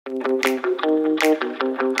Hey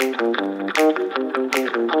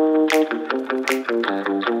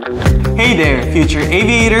there, future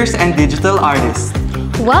aviators and digital artists!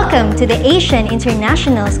 Welcome to the Asian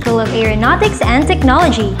International School of Aeronautics and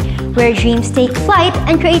Technology, where dreams take flight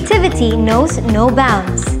and creativity knows no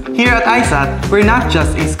bounds. Here at AISAT, we're not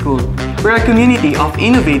just a school. We're a community of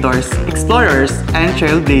innovators, explorers, and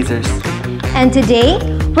trailblazers. And today,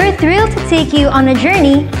 we're thrilled to take you on a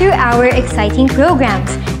journey through our exciting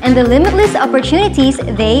programs and the limitless opportunities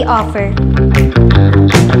they offer.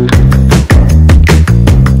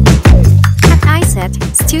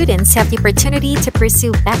 Students have the opportunity to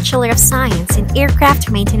pursue Bachelor of Science in Aircraft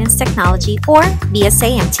Maintenance Technology or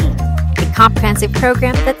BSAMT, a comprehensive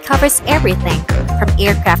program that covers everything from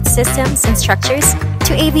aircraft systems and structures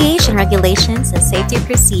to aviation regulations and safety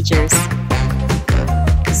procedures.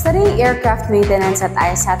 Studying aircraft maintenance at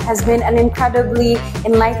AISAT has been an incredibly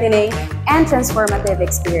enlightening and transformative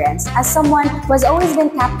experience. As someone who has always been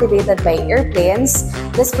captivated by airplanes,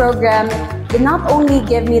 this program did not only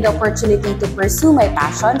give me the opportunity to pursue my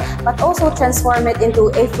passion, but also transform it into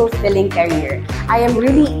a fulfilling career. I am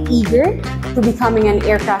really eager to becoming an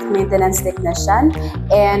aircraft maintenance technician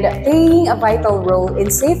and playing a vital role in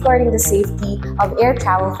safeguarding the safety of air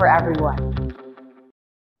travel for everyone.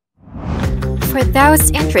 For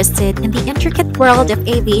those interested in the intricate world of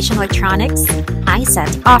aviation electronics,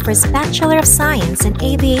 AISAT offers Bachelor of Science in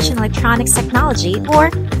Aviation Electronics Technology or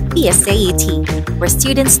AISAT, where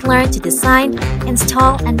students learn to design,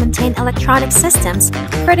 install, and maintain electronic systems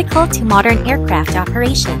critical to modern aircraft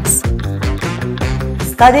operations.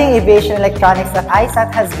 Studying aviation electronics at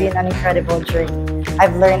AISAT has been an incredible journey.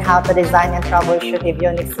 I've learned how to design and troubleshoot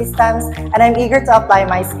avionics systems, and I'm eager to apply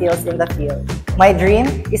my skills in the field. My dream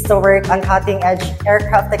is to work on cutting-edge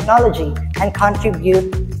aircraft technology and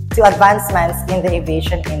contribute to advancements in the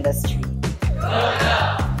aviation industry.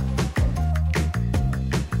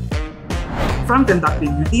 From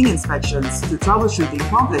conducting routine inspections to troubleshooting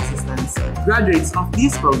complex systems, graduates of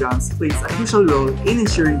these programs plays a crucial role in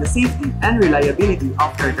ensuring the safety and reliability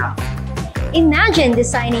of aircraft. Imagine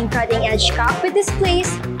designing cutting-edge cockpit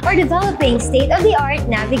displays or developing state-of-the-art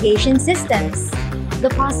navigation systems. The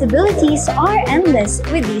possibilities are endless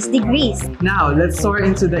with these degrees. Now, let's soar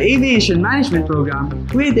into the Aviation Management program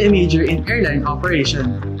with a major in airline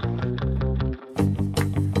operation.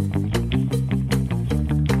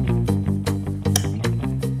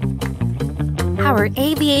 Our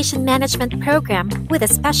Aviation Management program, with a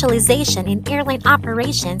specialization in airline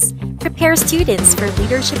operations, prepares students for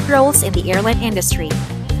leadership roles in the airline industry.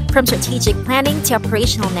 From strategic planning to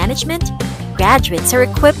operational management, graduates are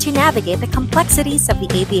equipped to navigate the complexities of the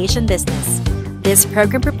aviation business. This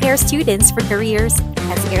program prepares students for careers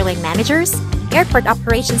as airline managers, airport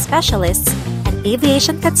operations specialists, and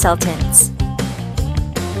aviation consultants.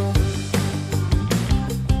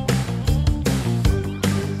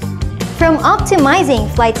 From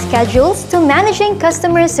optimizing flight schedules to managing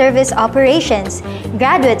customer service operations,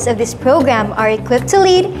 graduates of this program are equipped to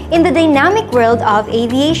lead in the dynamic world of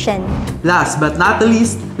aviation. Last but not the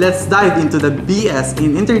least, let's dive into the BS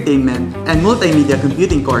in Entertainment and Multimedia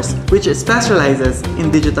Computing course, which specializes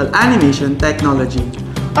in digital animation technology.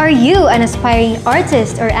 Are you an aspiring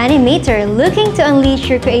artist or animator looking to unleash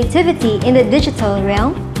your creativity in the digital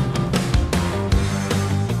realm?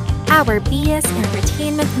 Our BS in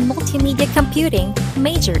Entertainment and Multimedia Computing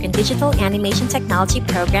major in Digital Animation Technology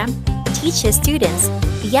program teaches students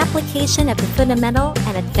the application of the fundamental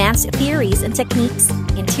and advanced theories and techniques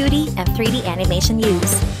in 2D and 3D animation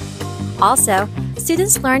use. Also,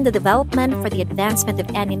 students learn the development for the advancement of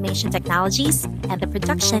animation technologies and the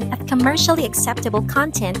production of commercially acceptable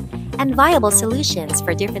content and viable solutions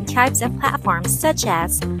for different types of platforms such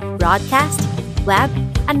as broadcast, web,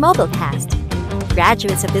 and mobilecast.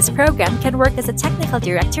 Graduates of this program can work as a technical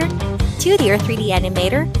director, 2D or 3D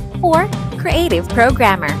animator, or creative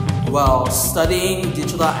programmer. Well, studying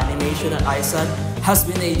digital animation at AISAT has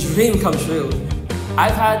been a dream come true.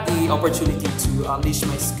 I've had the opportunity to unleash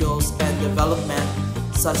my skills and development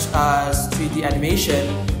such as 3D animation,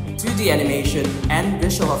 2D animation, and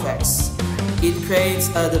visual effects. It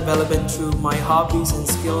creates a development through my hobbies and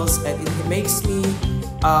skills, and it makes me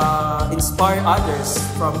inspire others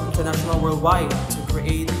from international worldwide to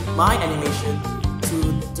create my animation to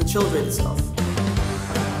the children itself.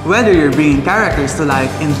 Whether you're bringing characters to life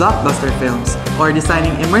in blockbuster films or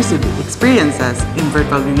designing immersive experiences in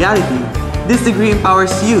virtual reality, this degree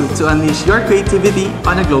empowers you to unleash your creativity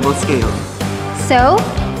on a global scale. So,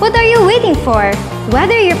 what are you waiting for?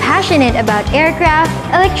 Whether you're passionate about aircraft,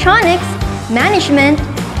 electronics, management,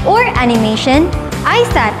 or animation,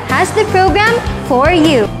 AISAT has the program for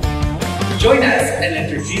you. Join us and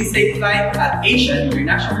enter Green Safe Flight at Asian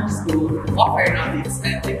International School of Aeronautics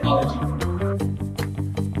and Technology.